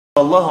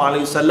sallallahu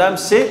alaihi wasallam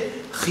said,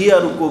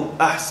 khiyarukum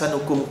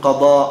ahsanukum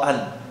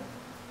qada'an.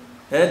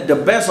 The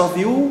best of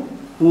you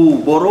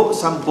who borrow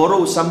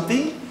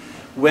something,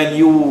 when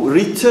you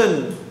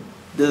return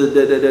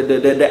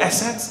the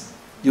assets,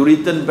 you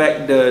return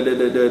back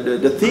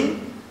the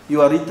thing,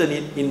 you are return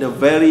it in a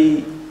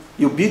very,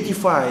 you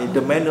beautify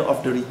the manner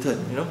of the return,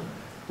 you know,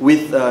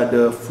 with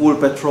the full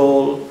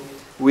petrol,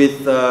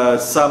 with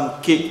some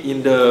cake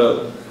in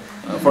the,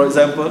 for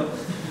example.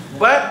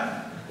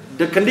 But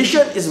the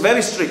condition is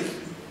very strict.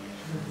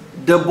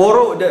 The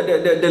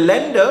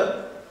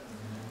lender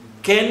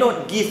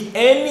cannot give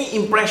any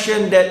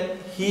impression that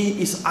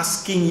he is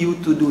asking you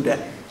to do that.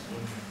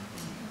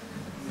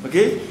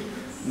 Okay?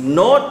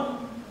 Not,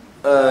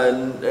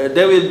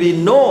 there will be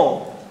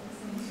no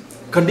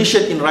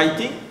condition in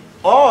writing,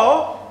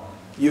 or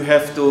you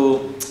have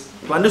to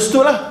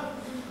understood lah.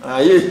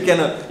 You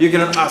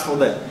cannot ask for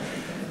that.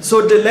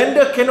 So the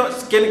lender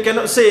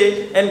cannot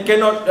say and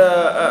cannot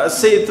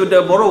say to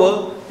the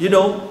borrower, you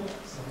know,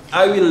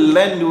 I will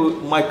lend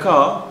you my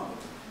car,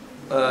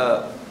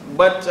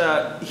 but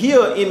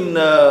here in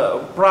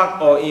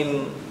Prague, or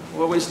in,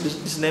 what is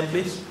this name,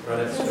 please?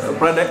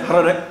 Hradec.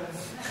 Hradec.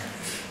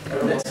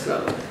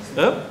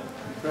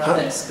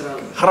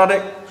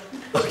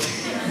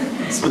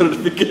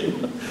 Okay.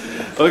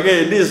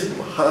 Okay, this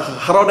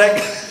Hradec.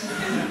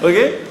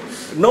 Okay.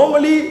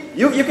 Normally,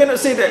 you cannot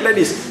say that like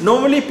this.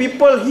 Normally,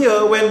 people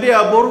here, when they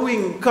are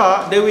borrowing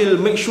car, they will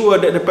make sure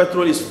that the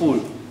petrol is full.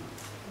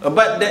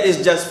 But that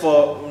is just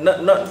for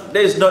that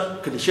is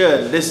not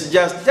condition. This is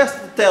just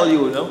to tell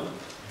you, you know,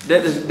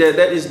 that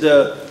is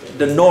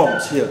the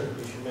norms here.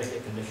 You should make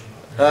it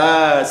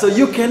conditional. So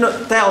you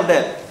cannot tell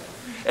that,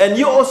 and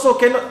you also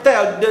cannot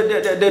tell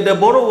the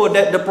borrower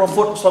that the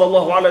Prophet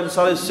sallallahu alaihi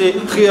wasallam said,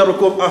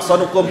 "Khiyarukum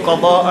ahsanukum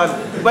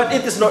qada'an." But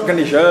it is not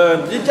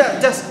condition. It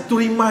just to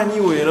remind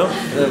you, you know.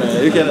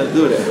 No, you cannot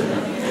do that,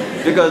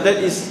 because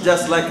that is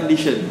just like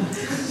condition.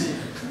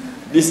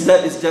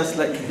 That is just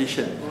like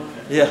condition.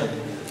 Yeah.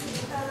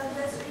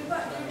 Does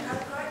riba in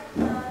abroad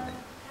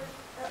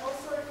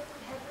also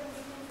happen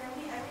between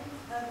family? I mean,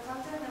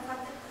 sometimes my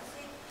father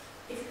say,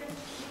 if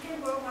you can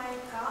borrow my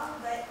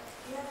car, but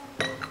you have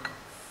to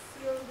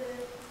feel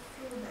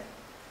that.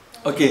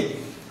 Okay.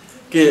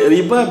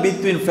 Riba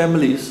between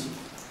families.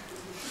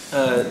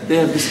 They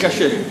have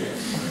discussion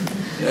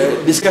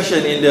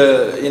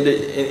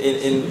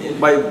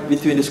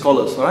between the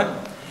scholars, all right?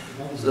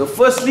 So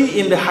firstly,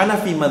 in the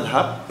Hanafi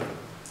madhab,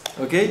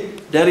 okay,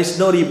 there is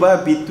no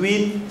riba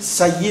between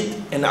Sayyid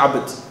and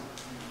Abd,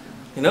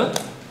 you know,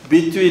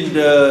 between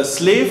the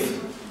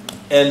slave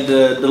and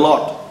the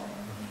Lord.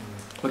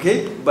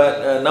 Okay,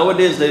 but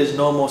nowadays there is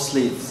no more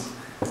slaves.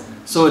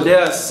 So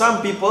there are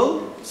some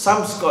people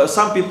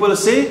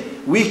say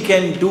we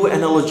can do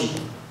analogy.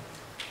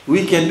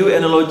 We can do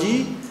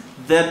analogy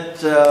that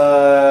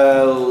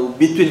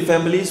between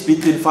families,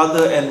 between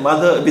father and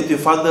mother, between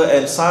father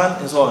and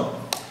son, and so on.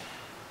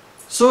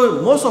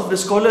 So most of the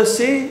scholars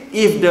say,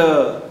 if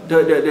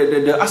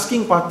the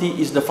asking party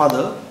is the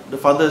father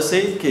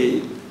say,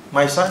 okay,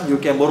 my son, you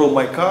can borrow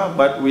my car,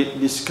 but with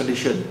this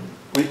condition,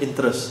 with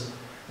interest.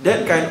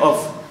 That kind of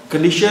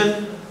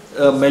condition,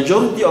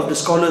 majority of the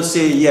scholars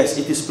say yes,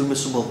 it is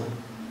permissible.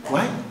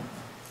 Why?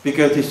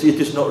 Because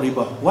it is not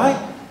riba. Why?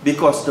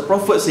 Because the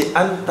Prophet said,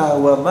 "Anta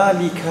wa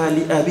malika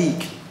li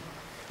abik."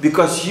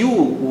 Because you,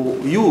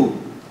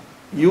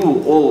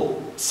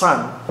 oh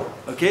son,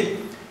 okay,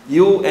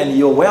 you and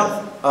your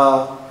wealth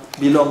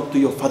belong to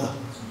your father.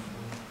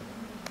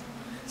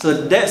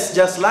 So that's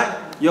just like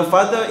your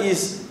father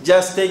is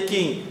just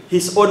taking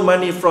his own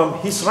money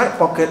from his right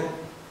pocket,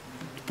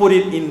 put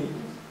it in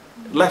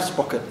left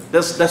pocket.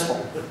 That's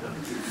all.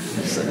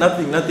 So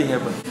nothing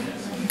happened.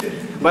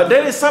 But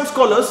there is some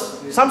scholars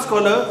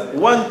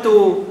want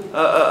to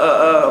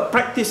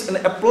practice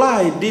and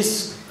apply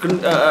this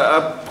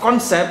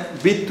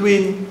concept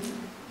between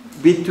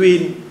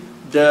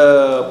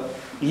the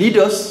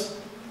leaders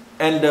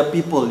and the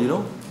people, you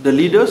know, the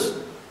leaders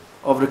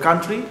of the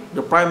country,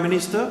 the prime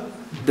minister,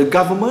 the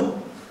government.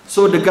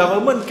 So the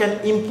government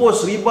can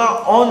impose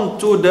riba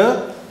onto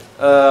the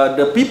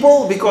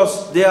people,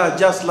 because they are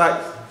just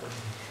like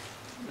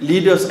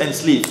leaders and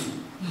slaves.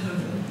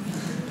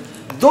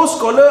 Those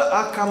scholars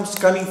are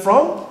coming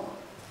from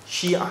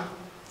Shia.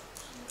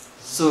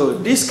 So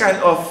this kind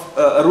of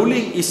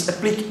ruling is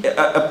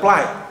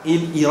applied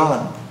in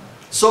Iran.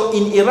 So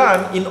in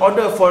Iran, in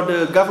order for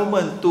the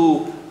government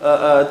to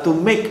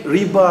make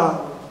riba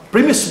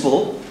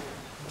permissible,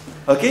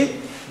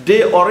 okay,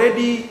 they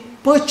already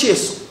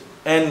purchased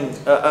and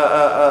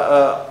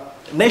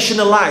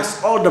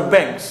nationalized all the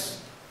banks.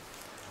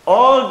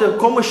 All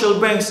the commercial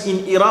banks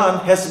in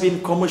Iran has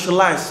been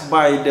commercialized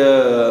by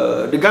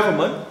the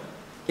government,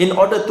 in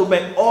order to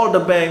make all the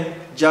bank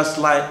just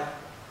like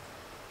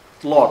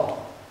Lord,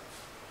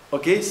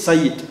 okay,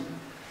 Sayyid.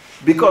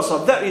 Because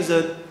of that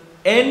reason,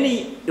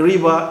 any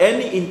riba,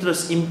 any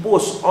interest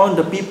imposed on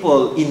the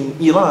people in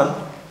Iran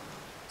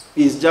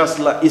is just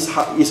like is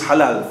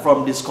halal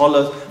from the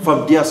scholars,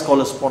 from their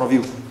scholars' point of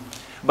view.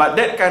 But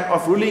that kind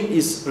of ruling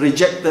is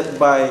rejected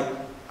by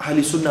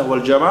Ahli Sunnah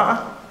wal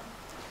Jama'ah,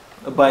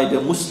 by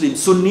the Muslim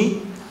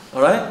Sunni.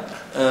 Alright,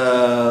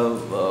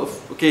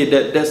 okay,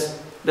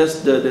 that's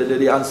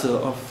the answer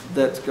of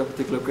that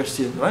particular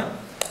question, right?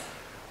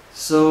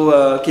 So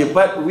okay,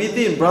 but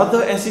within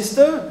brother and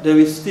sister there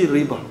is still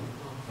riba.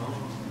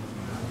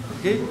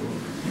 Okay,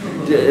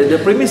 the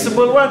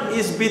permissible one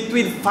is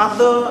between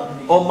father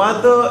or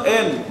mother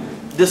and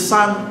the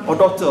son or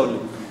daughter only.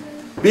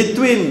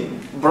 Between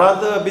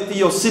between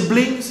your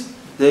siblings,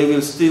 there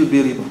will still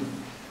be riba.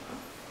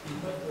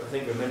 I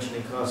think we're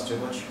mentioning cars too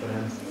much, but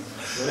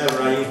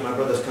whenever I use my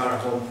brother's car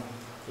at home,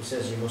 he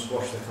says you must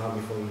wash the car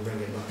before you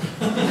bring it back.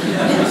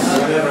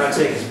 Whenever I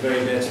take it's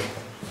very dirty.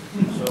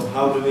 So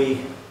how do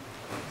we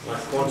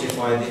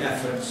quantify the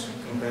efforts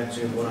compared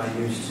to what I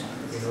used?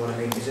 You know what I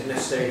mean? Is it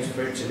necessary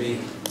for it to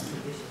be?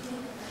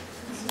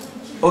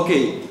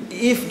 Okay,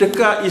 if the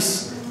car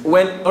is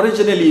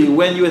originally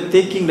when you are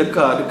taking the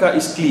car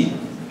is clean.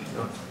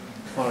 No.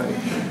 Alright.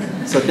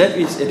 So that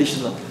is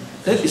additional.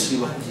 That is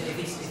riba. If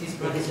his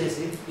brother says,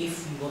 if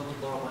you want to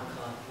borrow my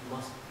car, you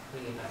must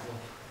bring it back home.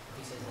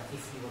 He says that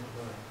if you want to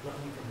borrow it, not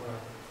you can borrow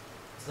it.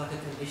 It's like a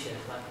condition.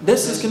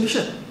 That's his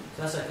condition.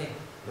 So that's okay.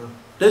 No.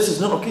 This is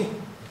not okay.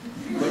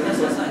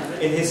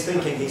 In his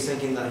thinking, he's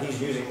thinking that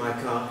he's using my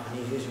car and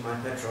he's using my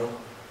petrol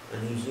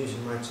and he's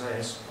using my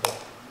tyres.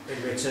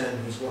 In return,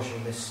 he's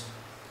washing this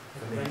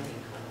for me.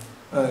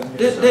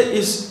 That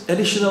is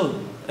additional,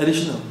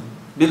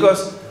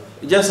 because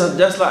just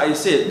like I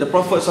said, the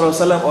Prophet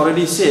ﷺ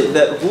already said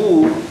that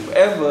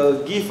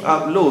whoever give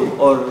up loan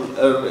or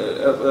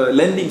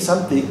lending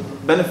something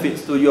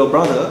benefits to your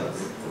brother,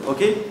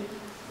 okay,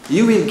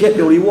 you will get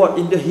the reward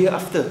in the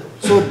hereafter.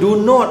 So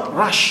do not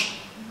rush.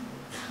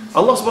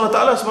 Allah subhanahu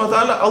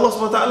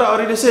wa ta'ala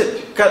already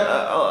said,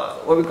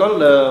 what we call,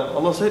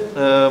 Allah said,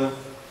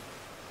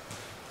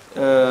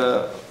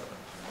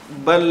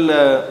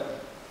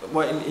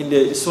 in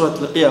the Surah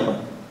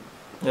Al-Qiyamah.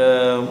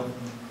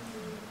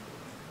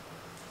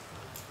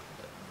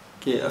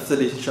 Okay, after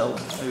this, inshallah,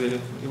 I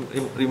will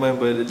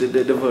remember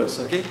the verse.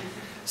 Okay,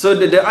 so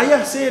the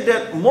ayah say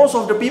that most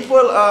of the people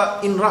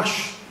are in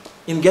rush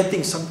in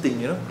getting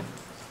something,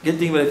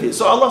 getting benefit.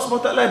 So Allah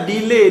subhanahu wa ta'ala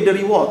delay the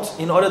reward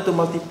in order to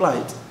multiply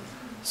it.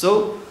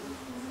 So,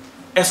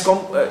 as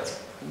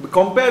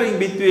comparing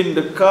between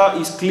the car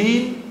is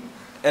clean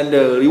and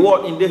the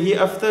reward in the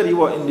hereafter,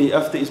 reward in the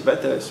after is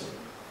better.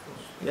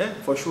 Yeah,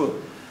 for sure.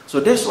 So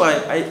that's why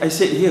I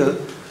said here,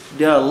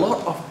 there are a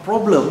lot of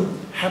problems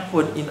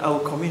happen in our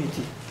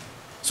community.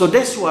 So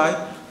that's why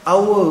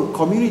our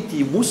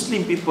community,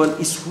 Muslim people,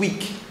 is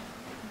weak.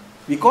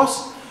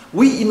 Because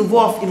we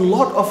involved in a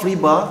lot of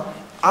riba,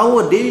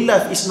 our daily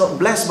life is not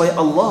blessed by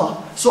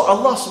Allah. So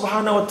Allah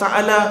subhanahu wa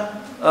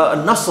ta'ala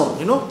nasr,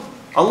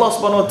 Allah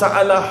subhanahu wa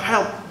ta'ala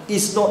help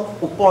is not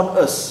upon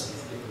us.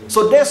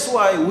 So that's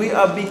why we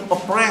are being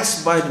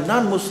oppressed by the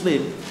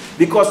non-Muslim,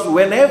 because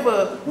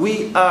whenever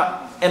we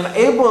are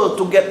unable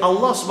to get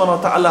Allah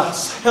subhanahu wa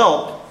ta'ala's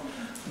help,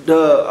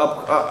 the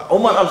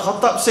Umar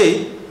al-Khattab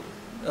say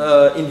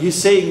in his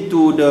saying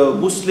to the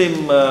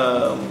Muslim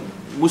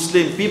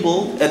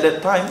people at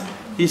that time,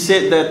 he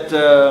said that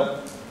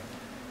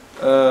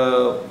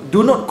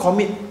do not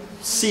commit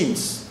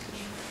sins.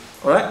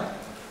 Alright?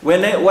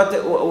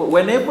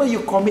 Whenever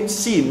you commit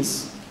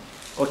sins,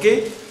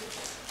 okay,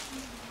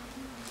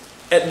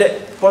 at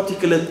that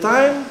particular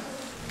time,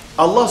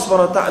 Allah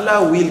subhanahu wa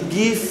ta'ala will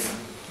give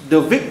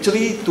the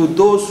victory to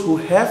those who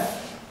have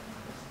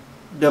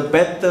the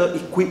better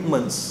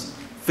equipments,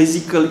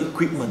 physical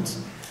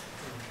equipments.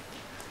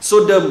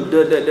 So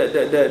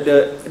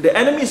the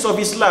enemies of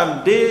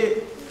Islam,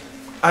 they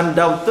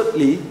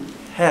undoubtedly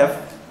have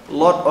a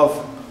lot of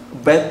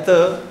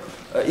better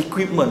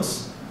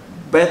equipments,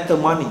 better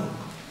money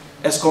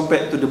as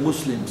compared to the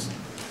Muslims.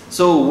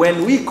 So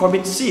when we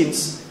commit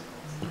sins,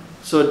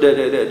 so their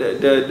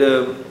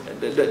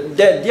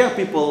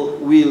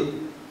people will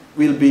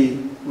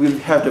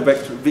have the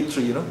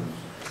victory,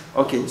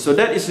 Okay, so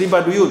that is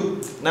riba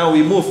duyun. Now we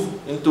move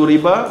into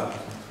riba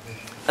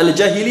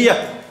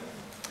al-jahiliyah.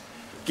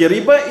 Okay,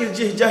 riba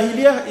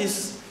al-jahiliyah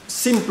is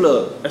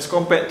simpler as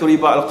compared to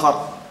riba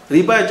al-qard.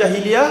 Riba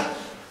jahiliyah,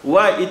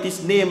 why it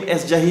is named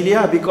as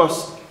jahiliyah?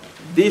 Because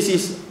this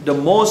is the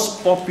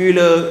most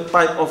popular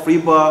type of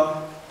riba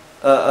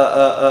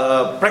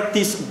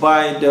practiced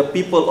by the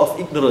people of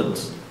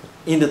ignorance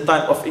in the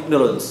time of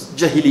ignorance,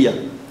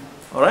 jahiliyah.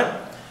 Alright?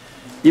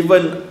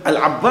 Even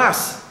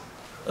Al-Abbas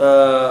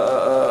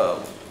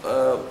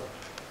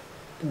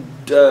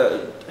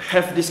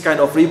have this kind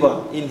of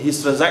riba in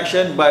his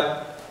transaction,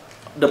 but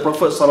the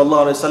Prophet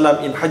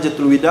ﷺ in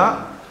Hajjatul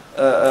Wida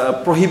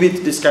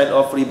prohibit this kind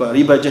of riba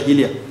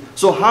jahiliyah.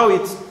 So how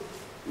it's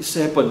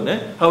happened?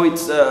 How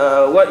it's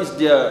what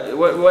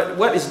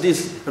is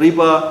this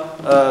riba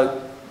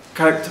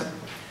character?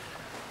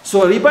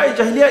 So riba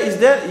jahiliyah is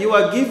that you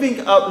are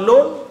giving out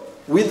loan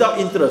without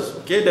interest.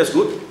 Okay, that's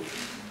good.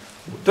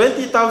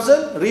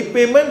 20,000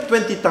 repayment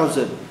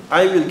 20,000.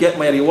 I will get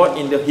my reward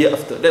in the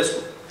hereafter. That's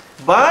good.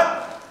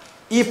 But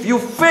if you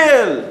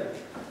fail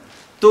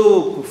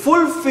to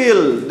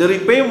fulfill the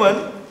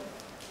repayment,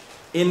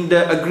 in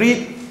the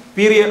agreed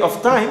period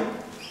of time,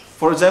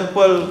 for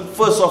example,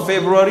 1st of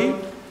February,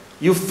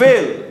 you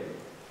fail,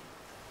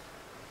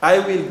 I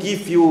will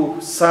give you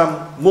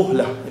some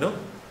muhlah, you know,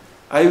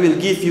 I will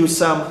give you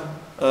some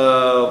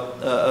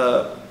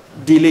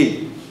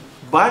delay.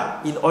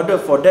 But in order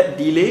for that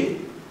delay,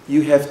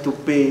 you have to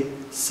pay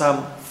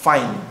some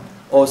fine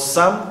or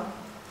some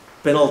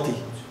penalty.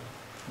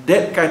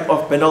 That kind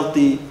of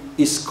penalty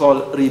is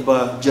called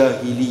riba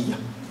jahiliyah.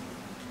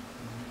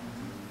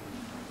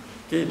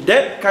 Okay,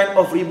 that kind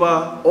of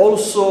riba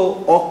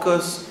also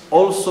occurs,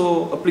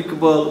 also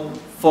applicable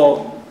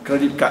for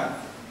credit card.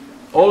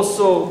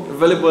 Also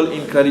available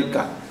in credit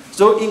card.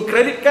 So in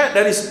credit card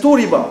there is two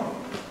riba.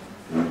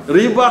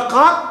 Riba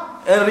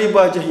card and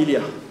riba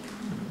jahiliyah.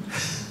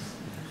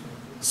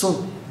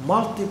 So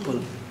multiple.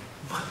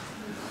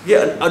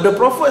 Yeah, the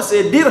Prophet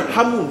said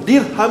dirhamu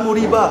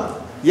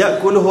riba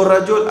ya'kuluhu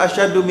rajul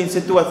asyadu min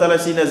situ wa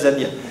thalasina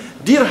zaniyah.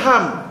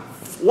 Dirham,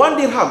 1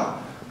 dirham.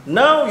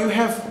 Now you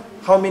have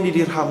how many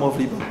dirham of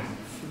riba?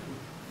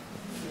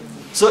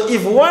 So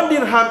if 1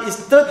 dirham is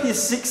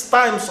 36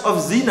 times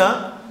of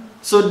zina,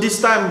 so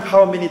this time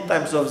how many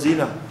times of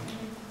zina?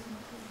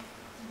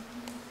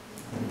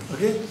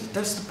 Okay,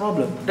 that's the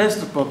problem. That's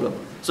the problem.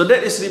 So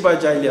that is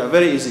riba jahiliyah,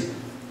 very easy.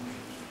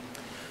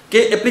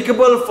 Okay,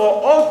 applicable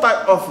for all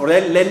type of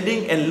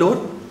lending and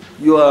loan.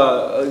 You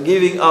are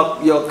giving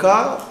up your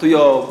car to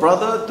your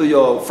brother, to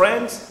your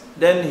friends,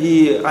 then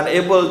he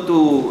unable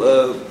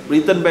to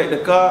return back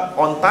the car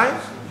on time.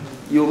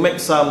 You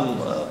make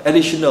some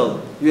additional.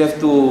 You have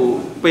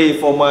to pay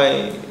for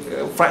my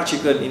fried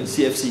chicken in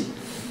CFC.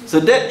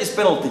 So that is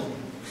penalty.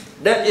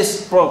 That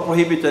is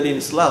prohibited in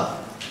Islam.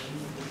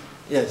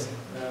 Yes.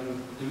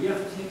 Do we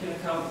have to take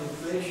into account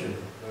inflation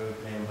when we're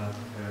paying back?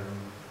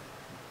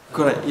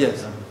 Correct.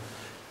 Yes.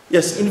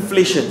 Yes,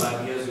 inflation.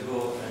 5 years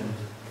ago and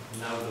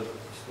now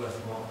it's worth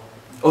more.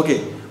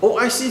 Okay.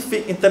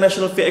 OIC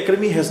International Fair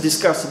Academy has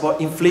discussed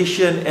about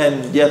inflation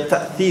and their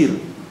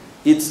ta'thir,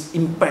 its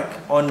impact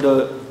on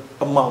the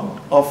amount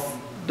of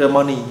the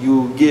money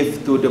you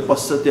give to the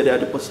person, to the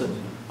other person.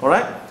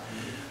 Alright?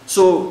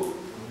 So,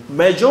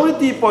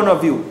 majority point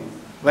of view,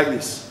 like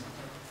this.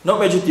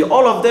 Not majority,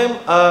 all of them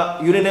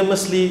are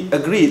unanimously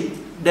agreed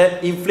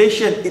that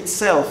inflation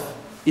itself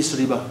is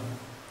riba.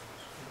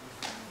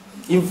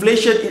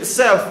 Inflation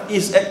itself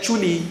is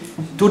actually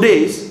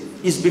today's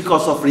is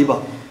because of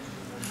riba.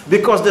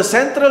 Because the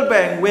central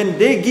bank, when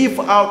they give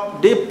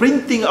out, they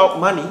printing out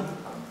money,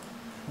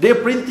 they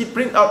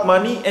print out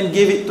money and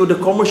give it to the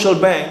commercial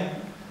bank,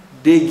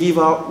 they give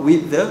out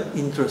with the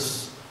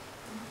interest.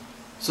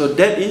 So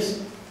that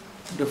is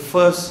the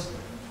first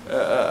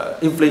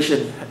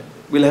inflation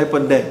will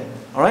happen then.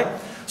 Alright?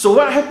 So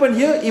what happened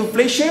here?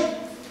 Inflation.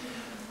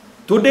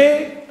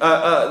 Today,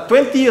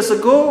 20 years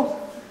ago,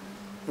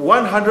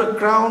 100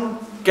 crown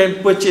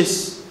can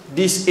purchase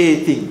this A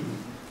thing.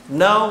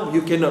 Now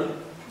you cannot.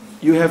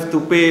 You have to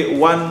pay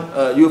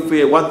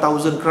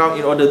 1,000 crown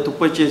in order to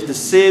purchase the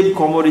same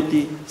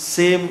commodity,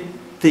 same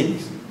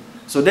things.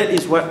 So that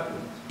is what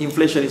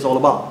inflation is all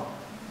about.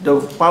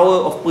 The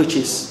power of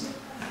purchase.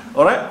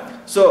 Alright?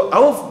 So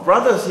our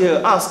brothers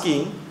here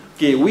asking,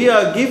 okay, we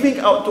are giving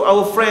out to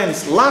our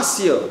friends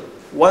last year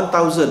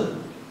 1,000.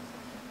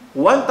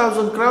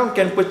 1,000 crown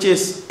can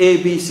purchase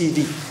A, B, C,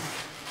 D.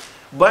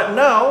 But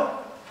now,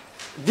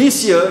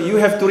 this year, you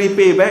have to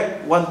repay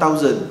back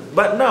 1,000.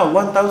 But now,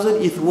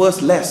 1,000 is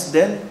worth less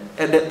than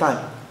at that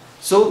time.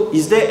 So,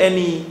 is there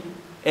any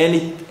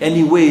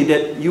way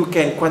that you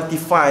can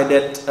quantify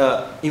that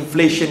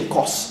inflation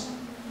cost?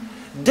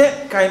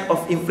 That kind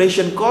of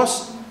inflation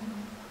cost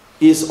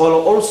is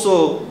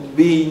also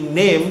being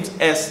named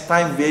as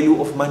time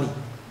value of money.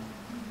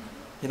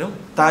 You know,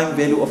 time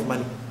value of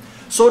money.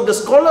 So, the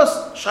scholars,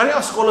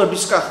 Sharia scholars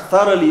discuss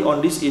thoroughly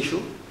on this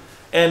issue.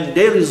 And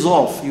they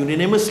resolve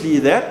unanimously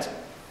that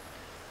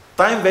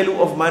time value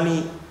of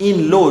money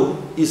in loan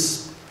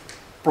is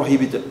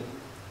prohibited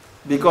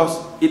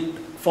because it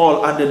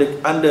fall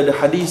under the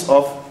hadith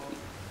of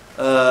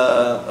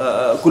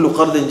kullu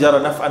qardin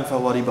jara naf'an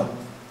fahuwa riba.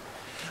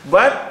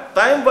 But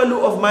time value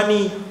of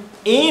money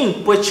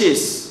in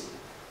purchase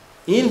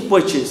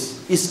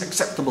is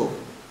acceptable.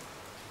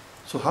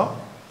 So how?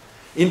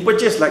 In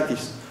purchase like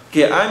this.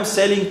 Okay, I'm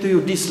selling to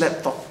you this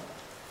laptop.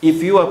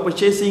 If you are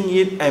purchasing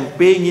it and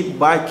paying it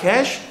by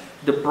cash,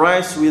 the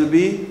price will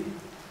be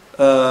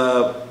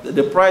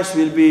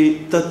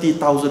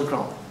 30,000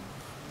 crown.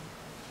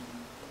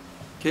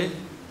 Okay.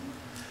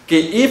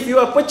 Okay. If you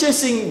are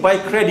purchasing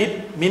by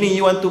credit, meaning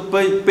you want to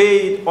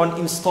pay it on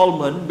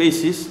installment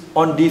basis,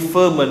 on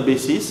deferment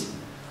basis,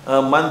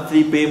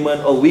 monthly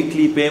payment or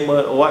weekly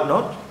payment or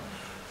whatnot,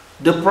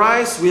 the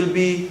price will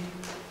be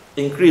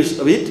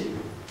increased a bit.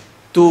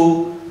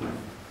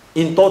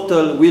 In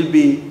total will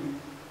be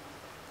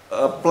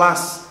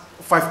plus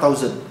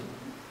 5,000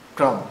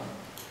 crown.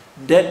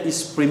 That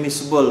is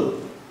permissible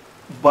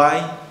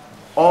by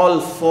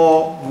all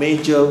 4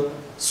 major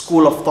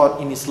school of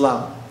thought in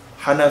Islam: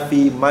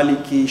 Hanafi,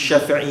 Maliki,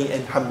 Shafi'i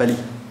and Hanbali.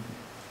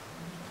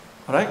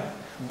 Alright?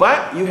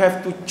 But you have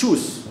to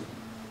choose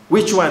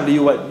Which one do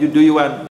you want? Do you want